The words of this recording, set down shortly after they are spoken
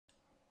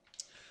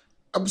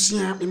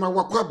Abusia mema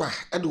wakwaba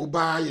ede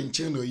oba ye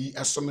nchen no yi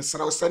eso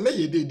mesra wo se na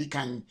ye de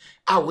kan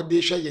a wo de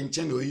hwe ye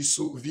nchen no yi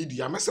so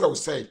video mesra wo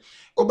se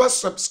oba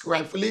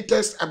subscribe for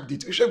latest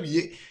update hwe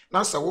biye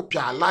na sa wo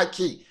pia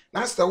like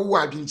na sa wo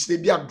adwinchire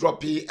bia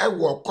drop e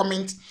wo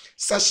comment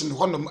section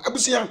honom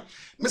abusia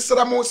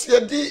mesra mo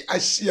se de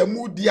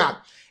ahyiamu dia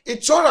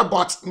it's all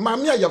about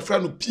mami a your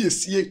friend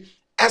Piesie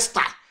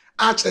Esther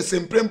actually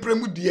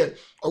semprempremu die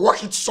a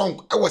hit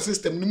song our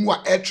system ni mu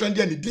a trend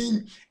ani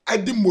din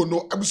adi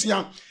mono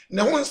abusia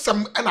na ho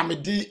nsam na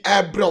mede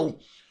ebrew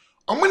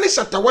omone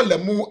shatawala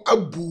mu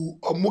abu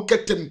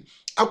omuketem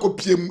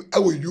akopiem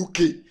ewo UK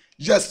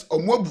yes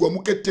omo abu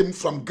omuketem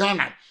from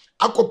Ghana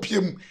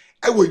akopiem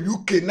ewo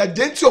UK na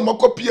denti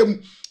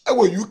omokopiem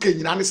ewo UK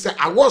nyina ne se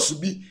awards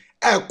bi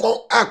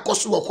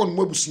ekoso wo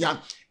kono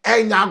abusia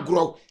enya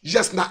agro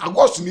yes na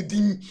awards ni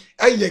din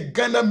eye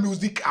Ghana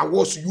Music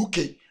Awards UK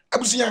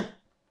abusia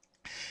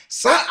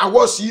sa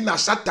awards yi na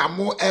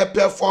shatamo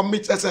perform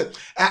it as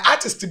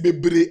artist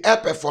bebre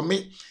perform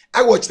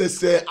I watch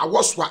this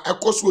awards wa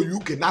ekoso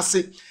UK na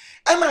se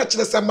ena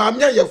kire se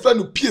maamia ye fra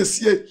no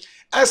Piesie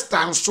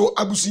Esther so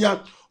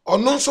abusia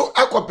ono nso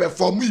akọ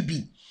perform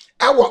bi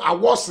ewo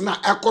awards na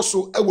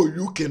ekoso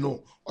ewo UK no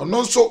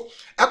ono nso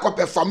akọ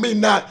perform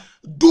na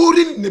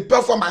during the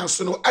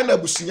performance no ana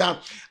abusia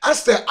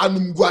Esther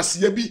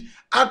anumguasie bi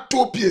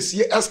ato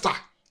Piesie Esther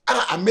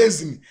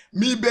amazing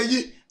mi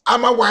beyi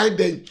ama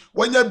widen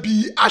wanya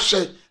bi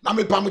ahwe na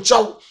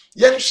mepamchaw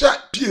yenhwe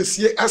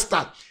Piesie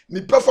Esther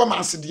ni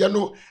performance de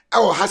no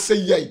ewo ha se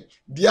yei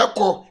de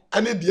akọ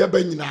ane de ba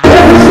nyina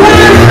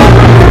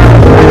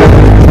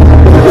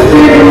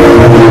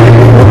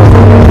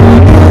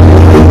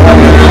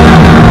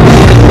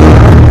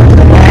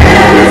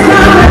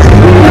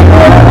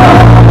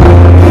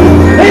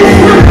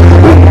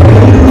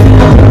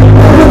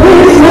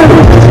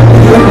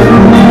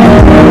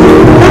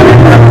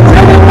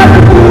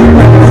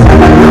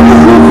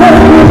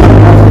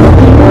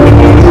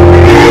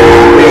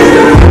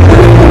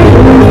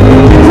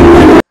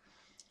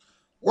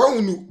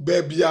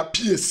Babia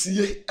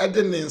Piesie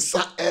ede ne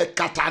nsa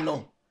kata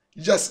no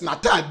just na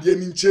taade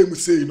ni nchemu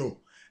sei no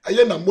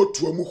aye na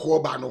moto mu ko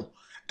ba no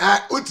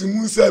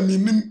otimu nsa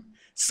minim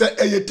se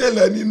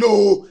eyetela ni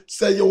no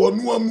se ye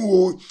wonu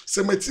amu o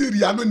se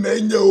material no na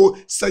enye o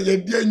se ye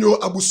de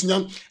enyo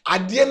abusunya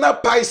ade na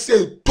pai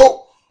se to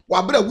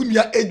wabra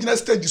wunia ejina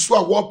stage so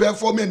a wo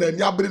perform na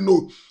ani abre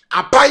no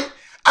apai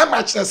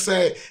amachire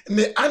se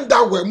ne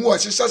underwear mu o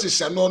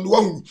hihye no no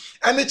wahu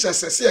ene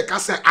chese se ye ka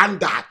se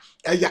under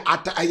eya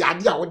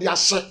ade a wode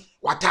ahye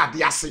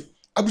watade ase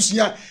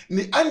abusunya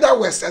ni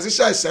underwear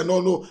se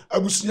no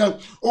abusunya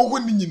ohu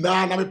ni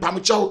nyina na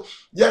mepamchaw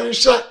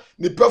yenhwe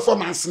ni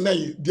performance na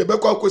yi de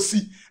bekọ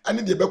akosi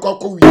ani de bekọ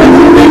akọwi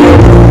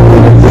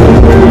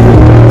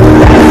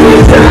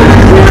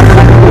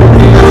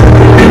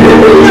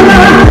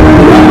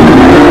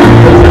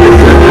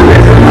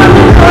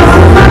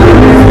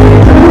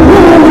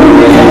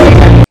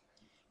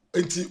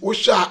enti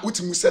osha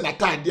utimu se na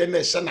taade na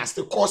ehye na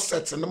se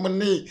corset no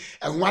ne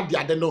enwade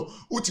ade no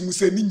utimu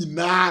se ni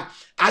nyina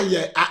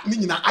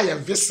aye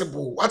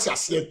visible what you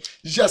say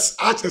yes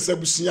artist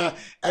abusia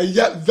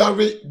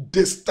very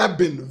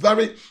disturbing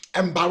very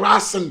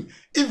embarrassing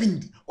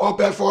even or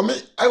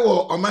performing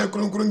ewo oman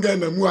kurunkurun ga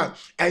na mu a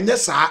enye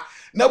saa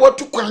na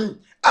watu kwan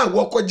a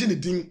wokoji ni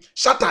din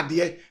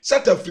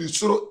shatter free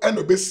soro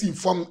eno besi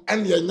form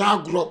ene enya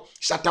agro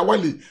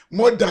shatawale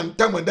more than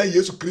time da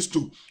Yesu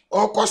Kristo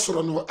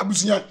okosoro no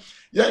abusunya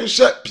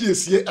yenhwe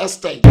Piesie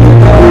Esther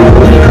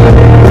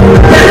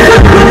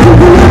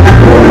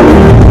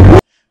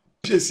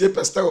Piesie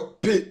pastor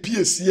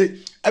Piesie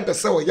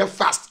ebese wo ye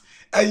fast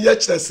eye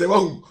chese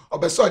wahu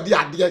obeso de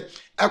ade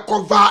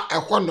ekova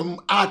ehonum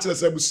a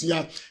chese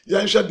abusunya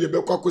yenhwe de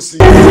bekokosi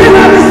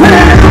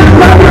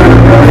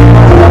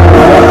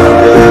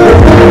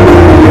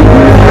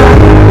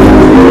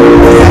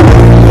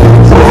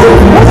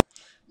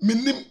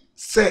minim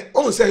se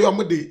on se yo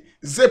mode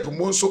zip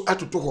mo nso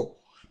atoto ho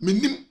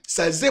minim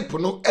se zip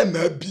no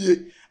na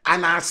bie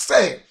ana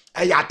se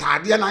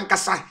ayatade na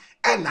nkasa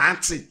na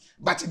ante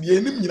but the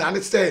enim nyina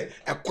ne se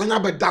ekwanya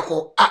beda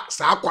ho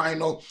sa kwan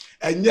no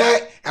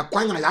enye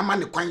ekwanya ya ma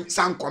ne kwan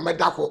san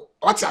komeda ho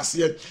what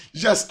ase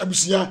yes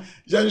abusia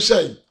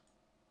yenhwe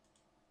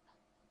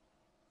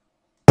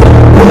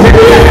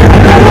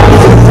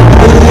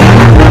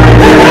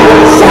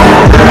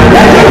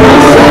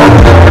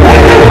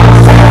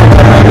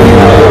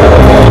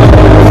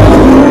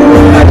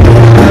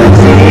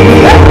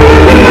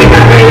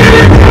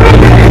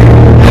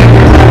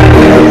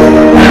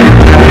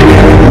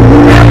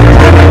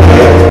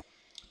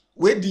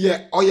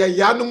oya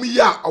yanum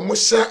ya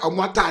omushe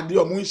omwatade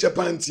omunhye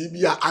panti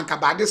bia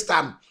ankaba this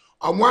time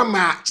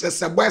omwama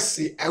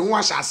chesebwesi enwo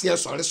ahyase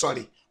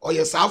sorry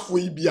oya safo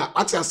ibia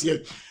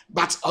atiase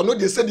but ono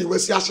de se de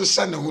wasi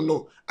ahyehye ne ho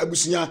no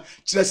abusunya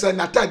chese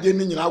natade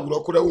ni nyina agoro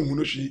kora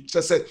ohunu hwi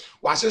chese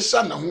wa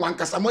ahyehye ne ho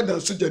ankasa modern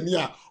sojani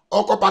a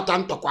okopata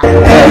ntokwa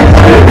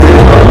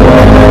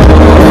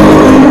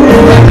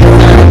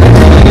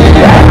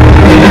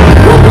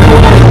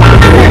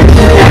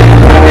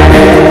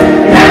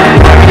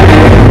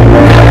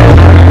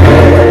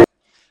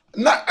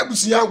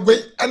abusia we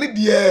ane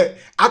de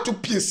ato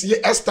Piesie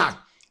Esther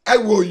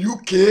ewo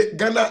UK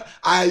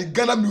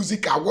Ghana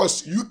Music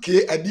Awards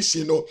UK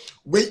edition no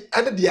we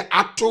ane de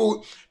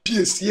ato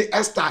Piesie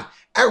Esther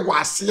ewo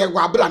ase ewo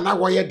abra na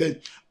wo ye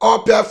den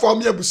all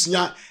perform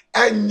abusia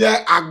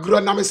enye agro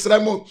na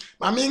mesremo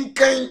mami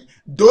nkan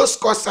those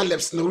cause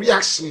celebs no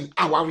reaction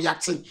our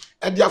reacting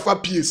e dia fa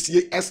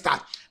Piesie Esther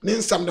ni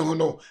nsam ne ho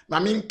no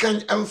mami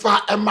nkan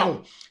emfa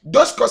emaw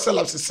those cause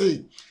celebs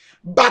say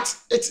but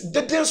it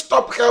didn't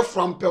stop her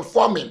from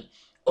performing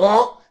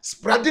or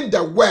spreading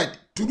the word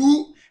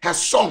through her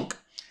song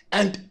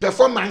and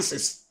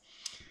performances.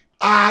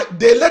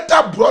 They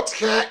later brought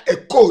her a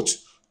coat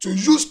to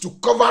use to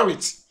cover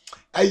it.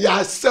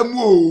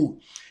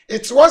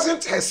 It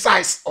wasn't her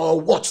size or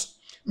what.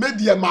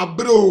 Maybe my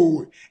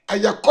bro.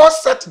 A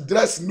corset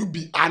dress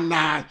nubi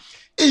ana.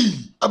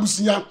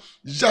 Abusinya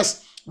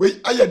just we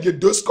ayade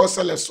those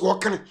corseless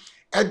walking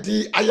at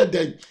the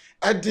ayade.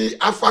 Edi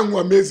afangu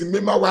amazing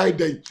mema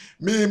wide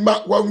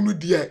mema wanu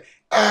die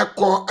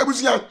ko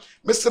abusia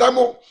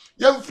mesramo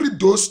yam free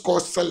those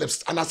cause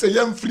celebs and I say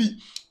yam free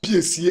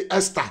Piesie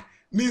Esther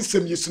ni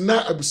nsem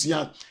yesuna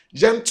abusia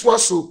yentwa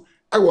so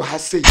I will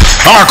have say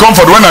how I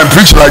comfort when I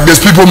preach like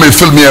this people may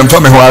feel me and tell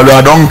me why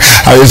I don't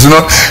it's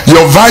not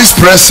your vice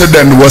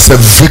president was a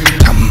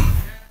victim.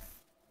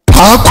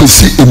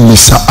 Piesie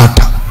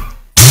Ata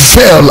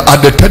fell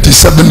at the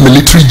 37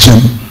 military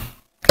gym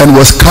and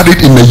was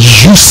carried in a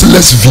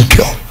useless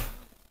vehicle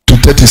to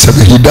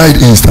 37. He died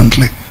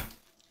instantly.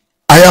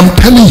 I am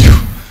telling you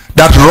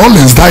that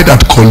Rollins died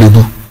at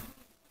Kolebu.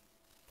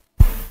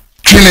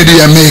 Trinity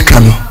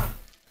Americano.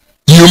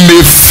 You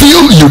may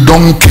feel you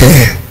don't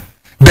care.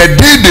 The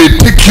day they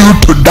take you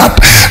to that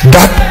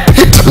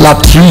pit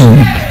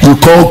latrine you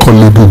call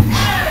Kolebu,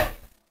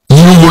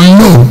 you will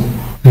know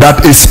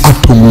that is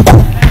Atomoko.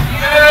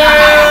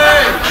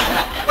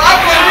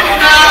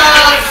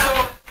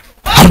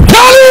 I'm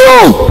telling you,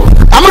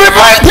 I'm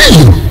reminding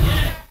you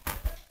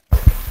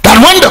that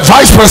when the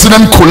vice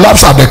president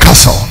collapsed at the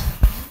castle,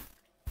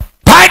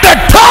 by the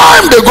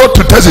time they got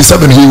to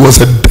 37, he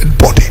was a dead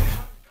body.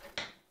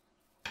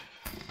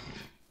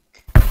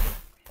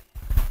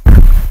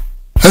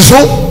 And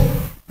so,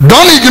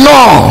 don't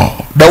ignore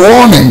the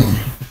warning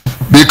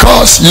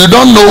because you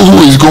don't know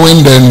who is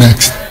going there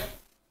next.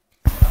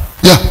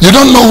 Yeah, you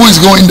don't know who is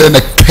going there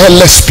next.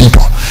 Careless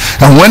people.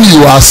 And when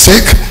you are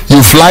sick,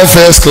 you fly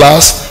first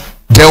class,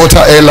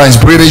 Delta Airlines,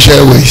 British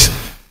Airways,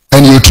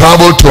 and you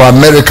travel to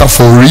America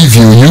for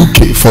review,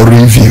 UK for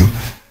review.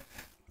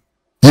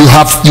 You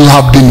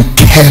have been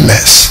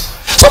careless.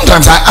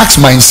 Sometimes I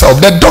ask myself,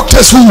 the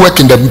doctors who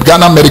work in the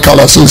Ghana Medical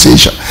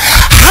Association,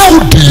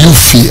 how do you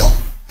feel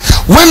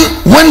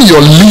when your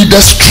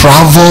leaders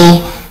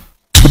travel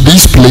to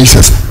these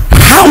places?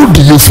 How do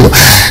you feel?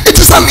 It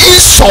is an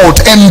insult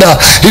and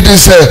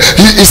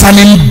it's an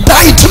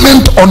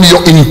indictment on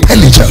your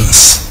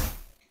intelligence.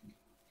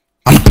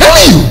 I'm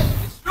telling you.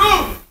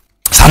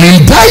 It's an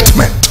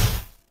indictment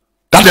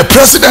that the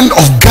president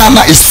of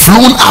Ghana is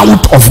flown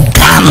out of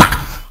Ghana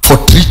for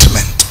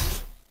treatment.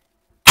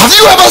 Have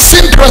you ever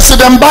seen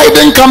President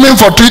Biden coming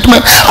for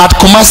treatment at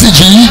Kumasi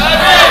GE?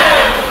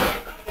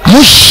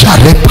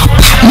 Mushare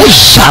papa,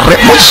 mushare.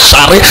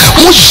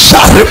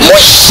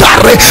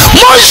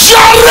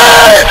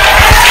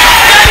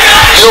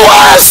 You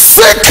are a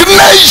sick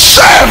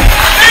nation.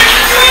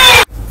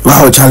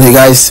 Wow, Charlie,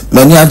 guys,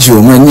 many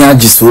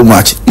so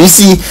much. You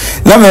see,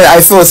 now I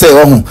feel say,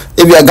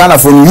 if you are Ghana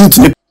from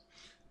youth,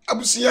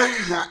 abusia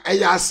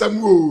eya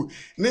asamu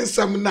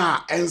ninsam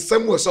na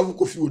ensam wo so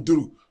Kofi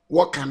Oduru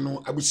wokan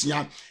no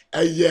abusia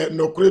eye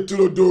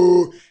nokureturo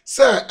do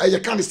se eye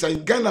kan say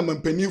Ghana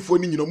mampanifo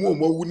ni nyino mo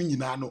wu ni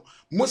nyina no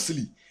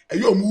mostly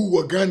eye omu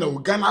wo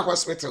Ghana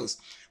hospitals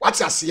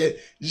what ase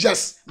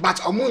yes but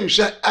omu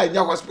nhwe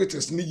anya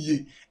hospitals ni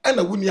yie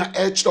ena wunia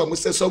e kire omu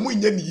se so omu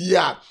nya ni yie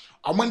a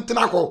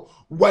omontena ko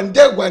one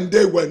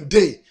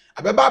day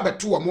abeba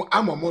beto omo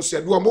amomo so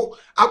do omo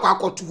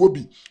akwakoto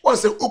hobi won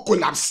say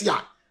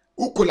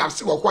o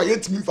collapse wo kwa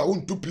yetimi fa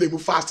won to play mu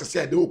fast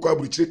say dey o kwa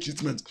abruchire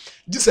treatment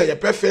this say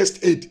your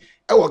first aid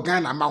e wo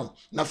Ghana ma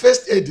na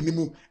first aid ni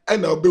mu e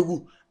na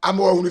obewu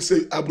ama wo hunu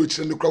say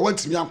abruchire no kwa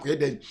wantimi ankoye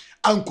den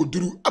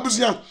ankoduru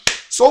abusuan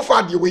so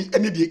far the way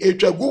any the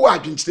atwa go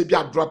adwenchire bi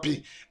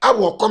adropi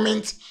awo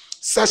comment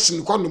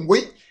session konom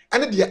we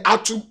any the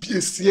atu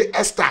Piesie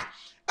Esther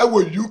ewo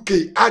UK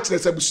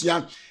achires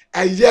abusuan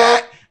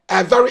eye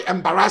very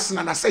embarrassing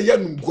and I say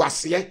yenum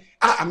guase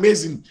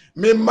amazing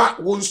mema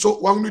wonso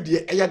wanu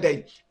de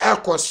eyeden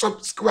e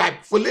subscribe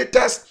for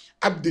latest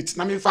updates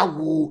na me fa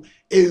wo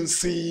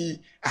nc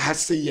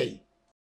ahaseye